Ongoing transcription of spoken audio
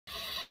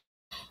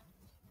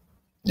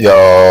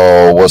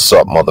Yo, what's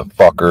up,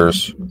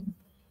 motherfuckers?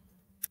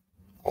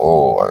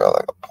 Oh, I got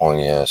like a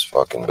pointy ass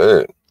fucking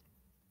beard.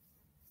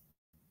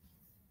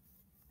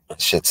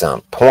 Shit's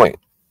on point.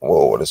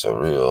 Whoa, what is a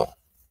real?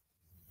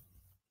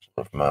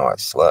 From how I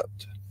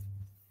slept.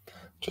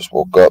 Just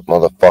woke up,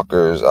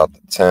 motherfuckers, out the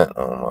tent.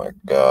 Oh my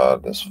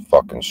god, this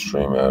fucking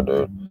streamer,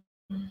 dude.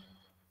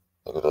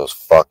 Look at those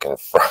fucking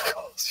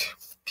freckles, you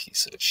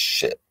piece of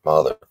shit,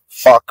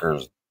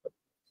 motherfuckers.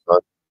 Oh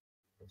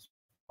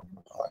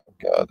my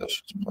god, this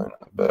shit's playing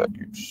in the back,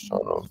 you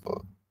son of a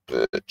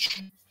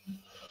bitch.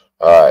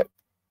 All right,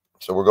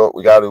 so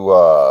we got to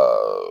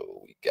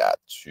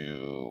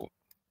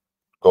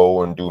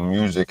go and do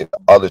music at the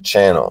other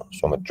channel.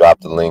 So I'm gonna drop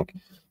the link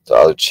to the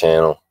other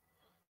channel.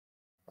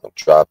 I'll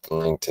drop the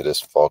link to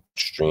this fuck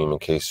stream in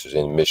case there's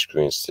any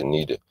miscreants that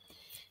need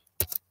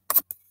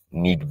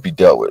to be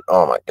dealt with.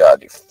 Oh my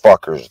god, you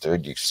fuckers,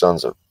 dude, you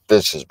sons of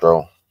bitches,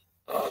 bro.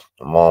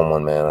 I'm on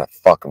one, man. I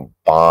fucking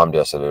bombed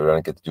yesterday. I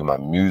didn't get to do my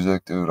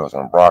music, dude. I was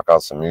gonna rock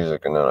out some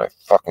music, and then I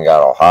fucking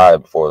got all high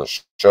before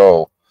the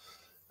show.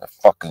 I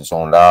fucking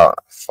zoned out.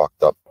 I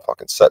fucked up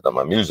fucking setting up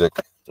my music.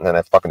 And then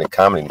I fucking did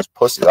comedy. These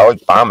pussies. I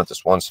always bomb at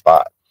this one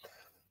spot.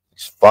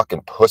 These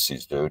fucking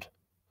pussies, dude.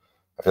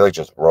 I feel like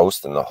just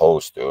roasting the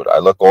host, dude. I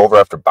look over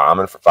after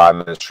bombing for 5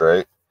 minutes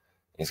straight.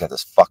 He's got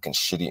this fucking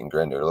shit-eating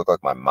grin, dude. It looked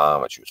like my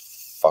mom when she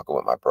was fucking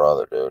with my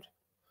brother, dude.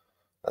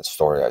 That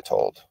story I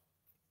told.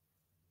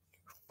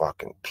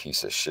 Fucking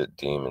piece of shit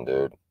demon,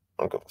 dude.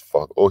 I don't give a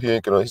fuck. Oh,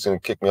 he's gonna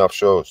kick me off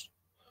shows.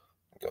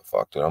 I don't give a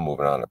fuck, dude. I'm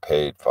moving on to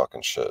paid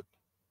fucking shit.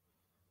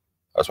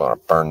 I just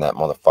want to burn that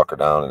motherfucker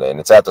down today.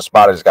 And it's at the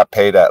spot I just got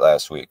paid at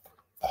last week.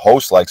 The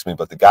host likes me,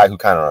 but the guy who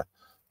kind of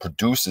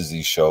produces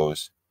these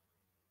shows,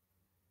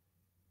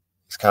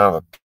 he's kind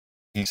of a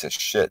piece of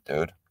shit,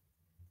 dude.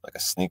 Like a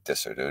sneak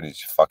disser, dude.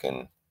 He's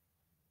fucking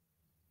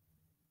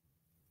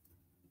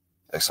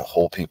likes to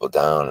hold people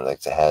down and like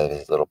to have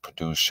his little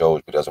produced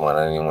shows, but doesn't want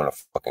anyone to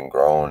fucking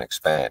grow and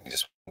expand. He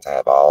just wants to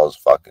have all his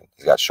fucking.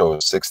 He's got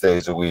shows 6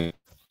 days a week.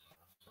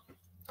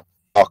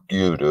 Fuck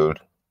you, dude.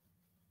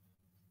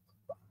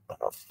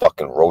 I'll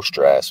fucking roast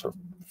your ass for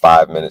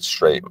 5 minutes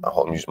straight.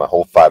 I'm using my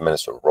whole 5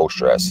 minutes to roast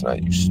your ass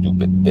tonight, you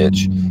stupid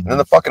bitch. And then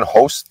the fucking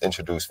host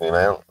introduced me,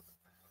 man,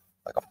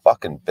 like a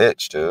fucking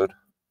bitch, dude.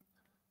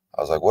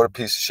 I was like, what a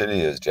piece of shit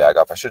he is,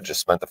 Jagoff. I should have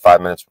just spent the 5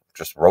 minutes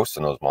just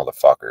roasting those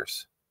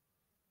motherfuckers.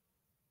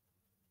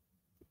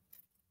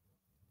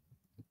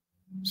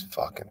 These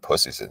fucking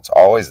pussies. It's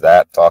always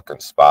that fucking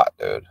spot,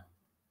 dude.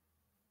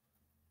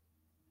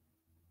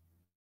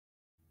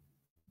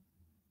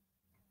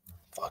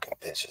 Fucking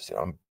bitches, dude.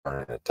 I'm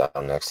burning it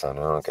down next time.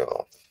 I don't give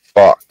a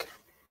fuck.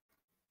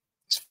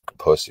 These fucking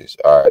pussies.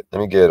 Alright, let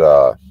me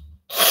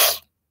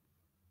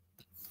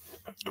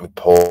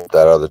pull up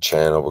that other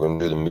channel. We're gonna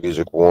do the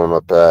music warm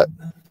up at.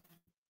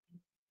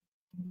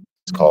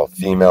 It's called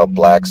Female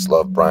Blacks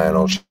Love Bryan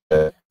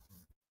O'Shea.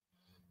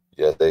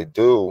 Yeah, they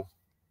do.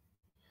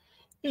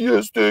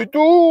 Yes, they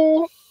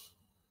do.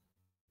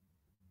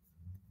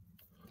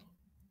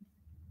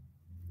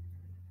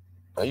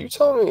 Are you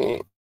telling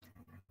me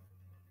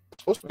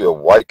it's supposed to be a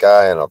white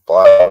guy and a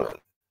black woman?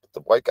 The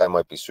white guy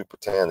might be super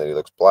tan that he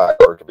looks black,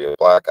 or it could be a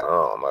black. I don't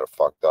know. I might have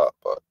fucked up,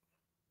 but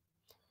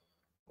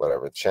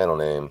whatever. The channel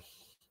name.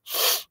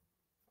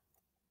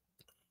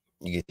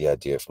 You get the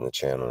idea from the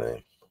channel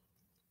name.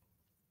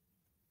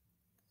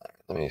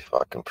 Let me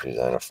fucking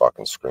present a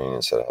fucking screen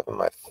instead of having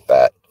my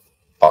fat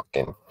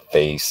fucking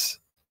face.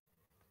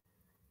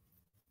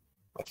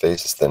 My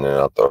face is thinning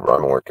out though, bro.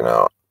 I'm working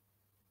out.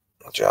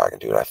 I'm jogging,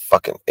 dude. I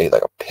fucking ate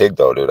like a pig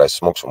though, dude. I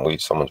smoked some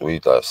weed, someone's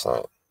weed last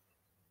night.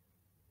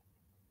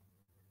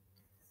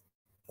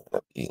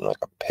 I'm eating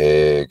like a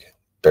pig.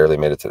 Barely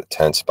made it to the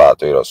 10th spot,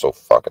 dude. I was so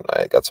fucking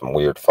I got some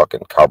weird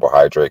fucking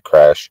carbohydrate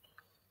crash.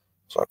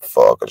 It's like,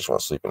 fuck, I just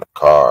want to sleep in the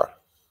car.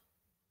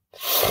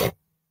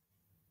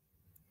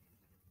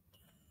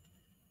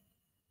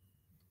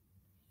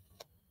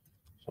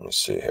 Let me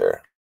see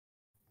here.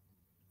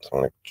 So I'm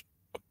going to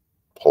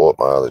pull up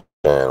my other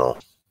channel.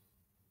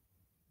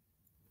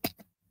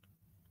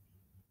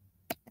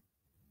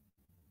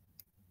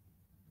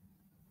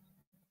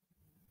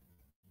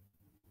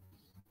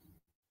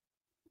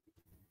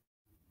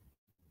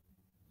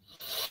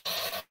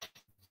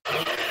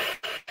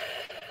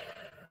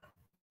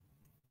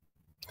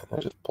 I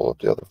just pull up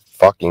the other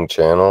fucking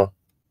channel.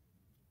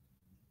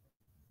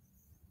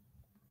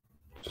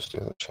 Just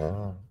the other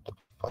channel. What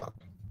the fuck?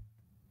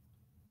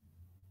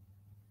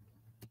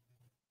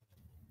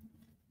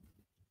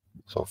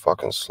 So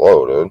fucking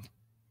slow, dude.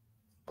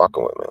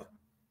 Fucking with me.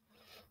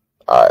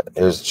 Alright,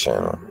 here's the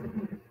channel.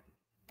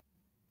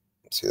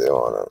 Let's see, they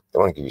wanna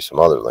give you some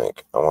other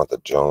link. I want the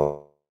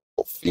Jungle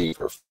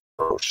Fever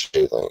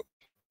Crochet link.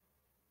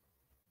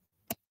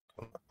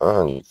 Come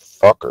on, you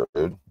fucker,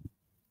 dude.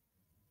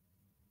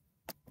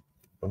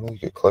 Maybe you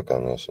could click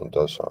on this and it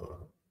does something.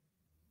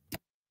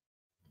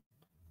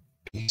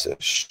 Piece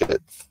of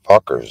shit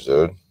fuckers,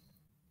 dude.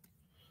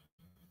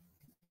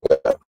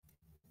 Yeah.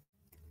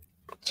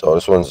 So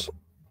this one's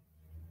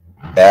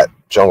at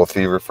Jungle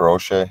Fever for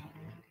O'Shea.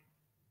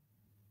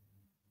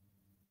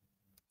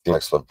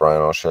 Next with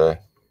Bryan O'Shea.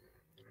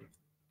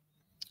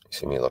 You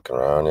see me looking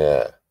around?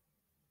 Yeah.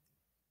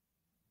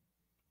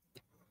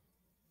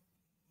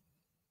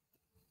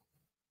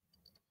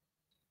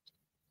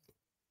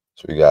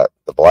 So we got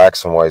the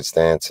Blacks and Whites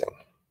dancing.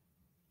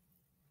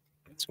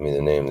 That's me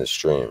the name of the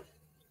stream.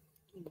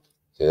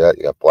 See that?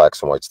 You got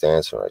Blacks and Whites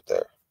dancing right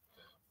there.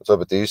 What's up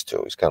with these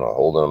two? He's kind of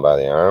holding them by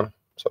the arm.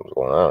 Something's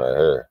going on right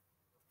here.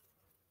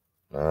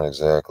 Not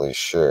exactly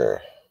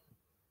sure.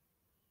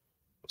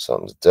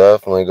 Something's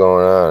definitely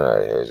going on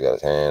right here. He's got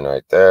his hand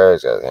right there.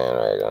 He's got his hand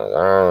right on his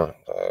arm.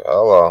 Like,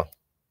 hello.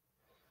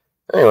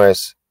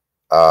 Anyways,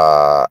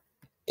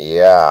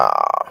 yeah.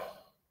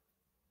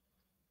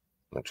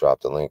 I'm gonna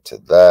drop the link to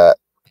that.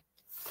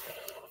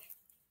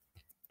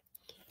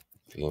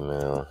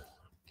 Female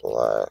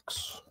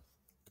Blacks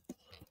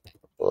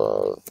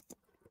love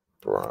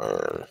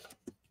Bryan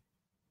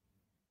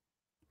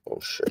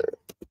O'Shea.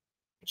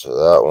 So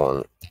that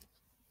one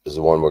is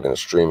the one we're gonna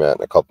stream at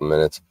in a couple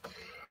minutes.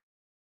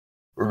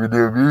 We're gonna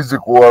do a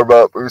music warm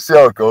up. We're gonna see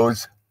how it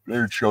goes.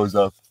 Maybe it shows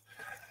up.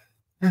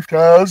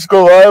 Let's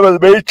go live on the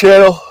main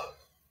channel.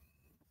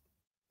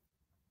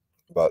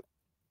 But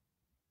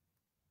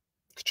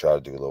try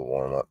to do a little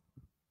warm up.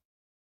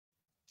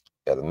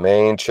 Yeah, the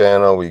main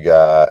channel we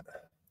got.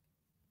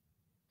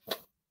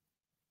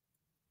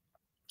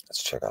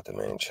 Let's check out the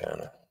main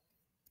channel.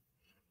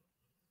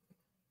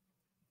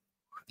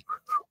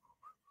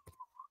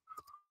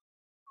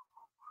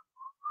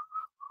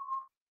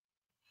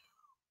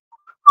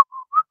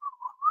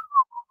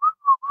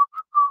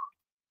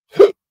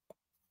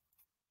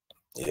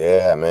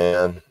 Yeah,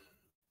 man.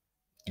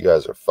 You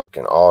guys are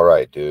fucking all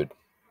right, dude.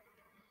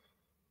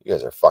 You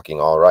guys are fucking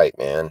all right,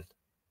 man.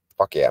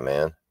 Fuck yeah,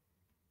 man.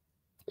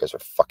 You guys are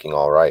fucking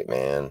all right,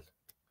 man.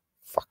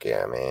 Fuck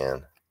yeah,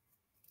 man.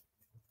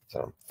 That's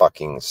what I'm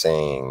fucking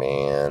saying,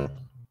 man.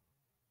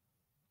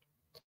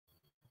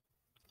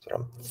 That's what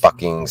I'm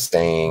fucking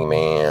saying,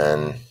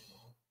 man.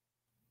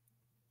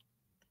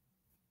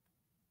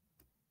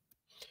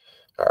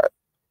 All right.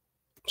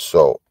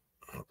 So,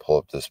 pull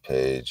up this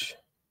page.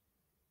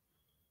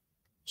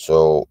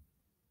 So,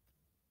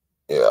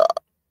 yeah.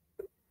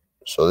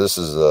 So this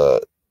is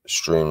the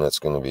stream that's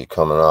going to be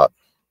coming up.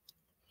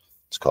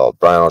 It's called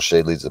Bryan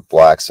O'Shea Leads the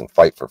Blacks and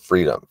Fight for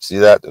Freedom. See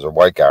that? There's a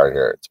white guy right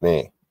here. It's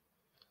me.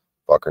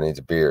 Fucker needs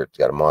a beard. He's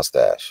got a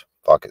mustache.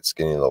 Fuck it.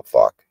 Skinny little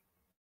fuck.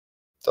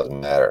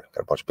 Doesn't matter.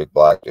 Got a bunch of big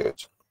black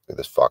dudes. Look at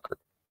this fucker.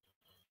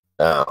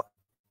 Now,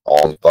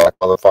 all these black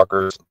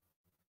motherfuckers,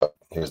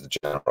 here's the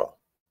general.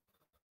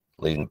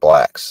 Leading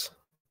blacks.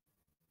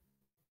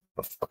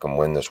 I'm gonna fucking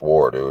win this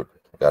war, dude.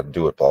 I gotta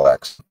do it,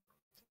 blacks.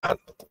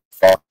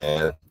 Fuck,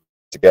 man.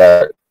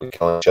 Together, we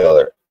kill each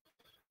other.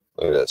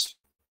 Look at this.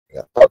 We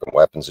got fucking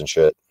weapons and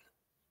shit.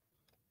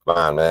 Come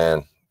on,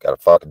 man. Gotta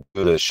fucking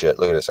do this shit.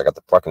 Look at this. I got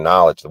the fucking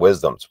knowledge, the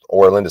wisdom.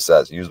 Or Linda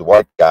says, use the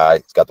white guy.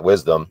 He's got the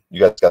wisdom.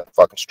 You guys got the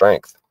fucking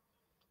strength.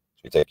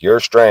 So you take your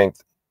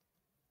strength,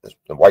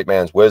 the white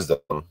man's wisdom.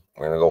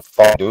 We're gonna go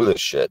fucking do this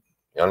shit.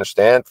 You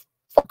understand?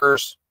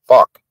 Fuckers.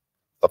 Fuck.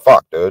 The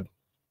fuck, dude.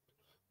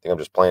 Think I'm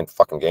just playing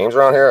fucking games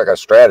around here? I got a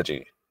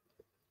strategy.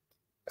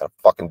 Gotta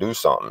fucking do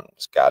something in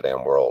this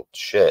goddamn world.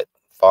 Shit.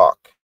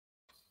 Fuck.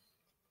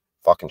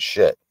 Fucking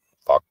shit.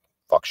 Fuck.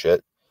 Fuck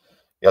shit.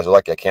 You guys are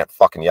lucky I can't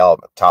fucking yell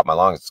at the top of my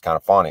lungs. It's kind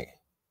of funny.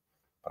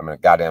 I'm in a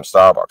goddamn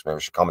Starbucks. Maybe I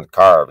should come in the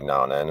car every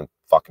now and then and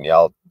fucking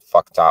yell at the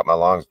fucking top of my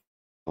lungs.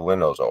 The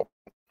windows open.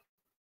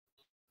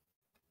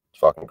 It's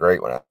fucking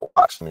great when I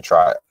watch. Let me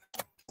try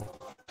it.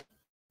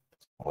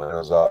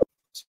 Windows up.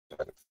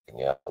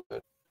 Yeah,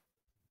 dude.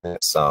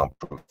 It's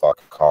soundproof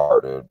fucking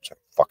car, dude.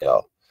 Fuck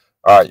hell.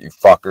 All right, you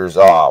fuckers.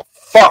 Oh,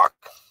 fuck.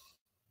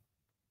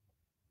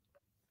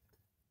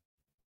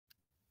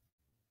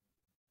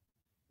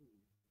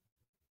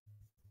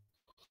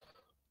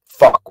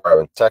 Fuck, we're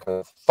having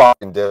technical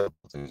fucking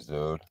difficulties,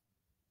 dude.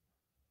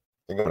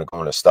 I think I'm gonna go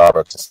into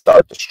Starbucks and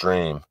start the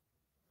stream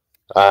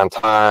on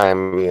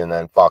time and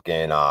then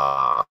fucking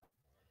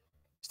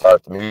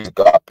start the music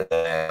up and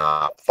then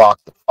fuck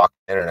the fucking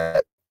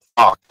internet.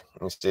 Fuck.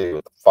 Let me see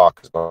what the fuck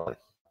is going on.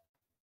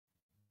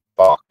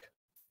 Fuck.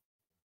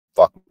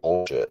 Fucking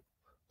bullshit.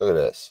 Look at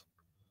this.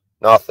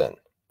 Nothing.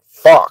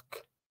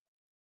 Fuck.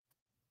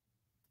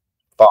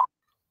 Fuck.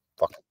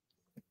 Fuck.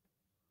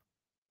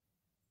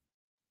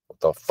 What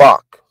the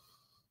fuck?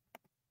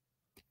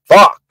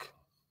 Fuck.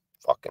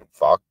 Fucking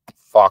fuck.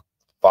 Fuck.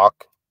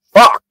 Fuck.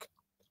 Fuck.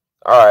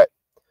 Alright.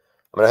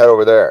 I'm gonna head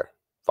over there.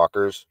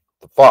 Fuckers.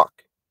 The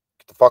fuck.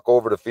 Get the fuck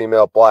over to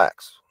female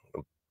blacks.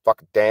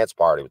 Fucking dance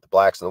party with the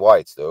blacks and the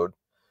whites, dude.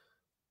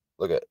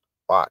 Look at it.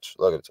 Watch.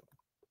 Look at it.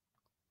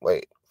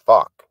 Wait.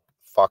 Fuck.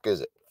 Fuck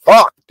is it?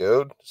 Fuck,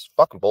 dude. It's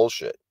fucking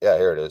bullshit. Yeah,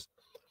 here it is.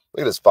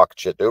 Look at this fucking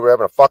shit, dude. We're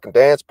having a fucking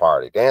dance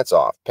party. Dance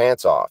off.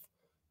 Pants off.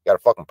 You got a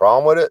fucking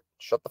problem with it?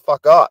 Shut the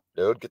fuck up,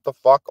 dude. Get the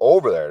fuck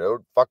over there,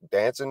 dude. Fucking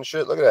dancing and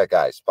shit. Look at that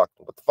guy. He's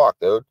fucking, what the fuck,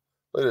 dude?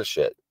 Look at this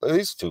shit. Look at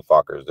these two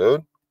fuckers,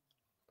 dude.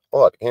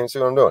 Hold up. You can't even see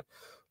what I'm doing.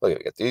 Look at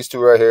it. Get these two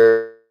right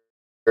here.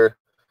 Look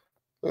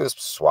at this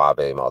suave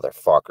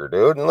motherfucker,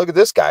 dude. And look at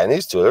this guy and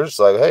these two. They're just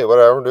like, hey,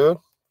 whatever, dude.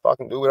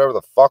 fucking do whatever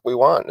the fuck we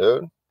want,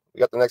 dude. We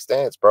got the next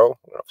dance, bro.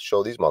 We're gonna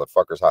show these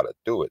motherfuckers how to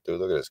do it, dude.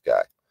 Look at this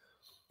guy.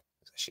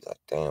 She's like,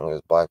 damn, look at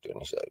this black dude.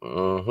 And she's like,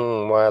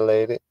 my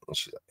lady. And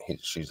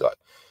she's like,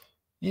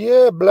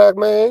 yeah, black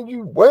man,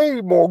 you way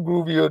more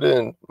groovier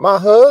than my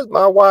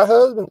white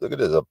husband. Look at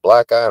this, a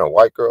black guy and a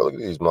white girl. Look at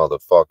these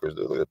motherfuckers,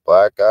 dude. Look at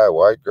black guy,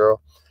 white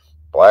girl.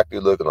 Black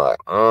dude looking like,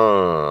 I'm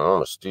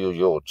gonna steal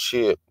your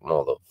chick,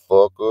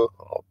 motherfucker.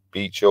 I'm gonna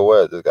beat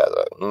your ass. This guy's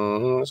like,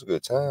 it's a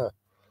good time.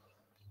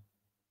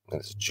 And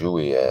this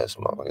Jewy ass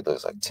motherfucker, he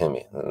looks like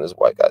Timmy. And this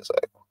white guy's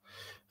like,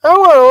 I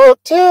want to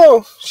look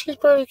too. She's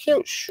pretty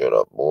cute. Shut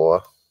up, boy.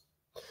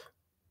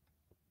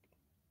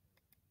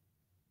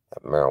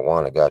 That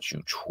marijuana got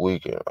you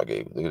tweaking. Look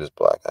at this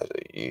black guy.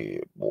 Say, yeah,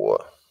 boy.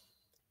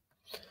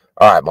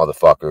 All right,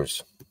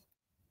 motherfuckers.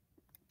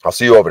 I'll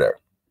see you over there.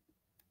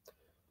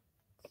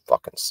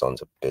 Fucking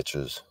sons of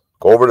bitches.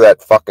 Go over to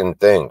that fucking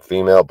thing.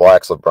 Female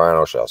Blacks of Bryan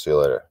O'Shea. I'll see you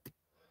later.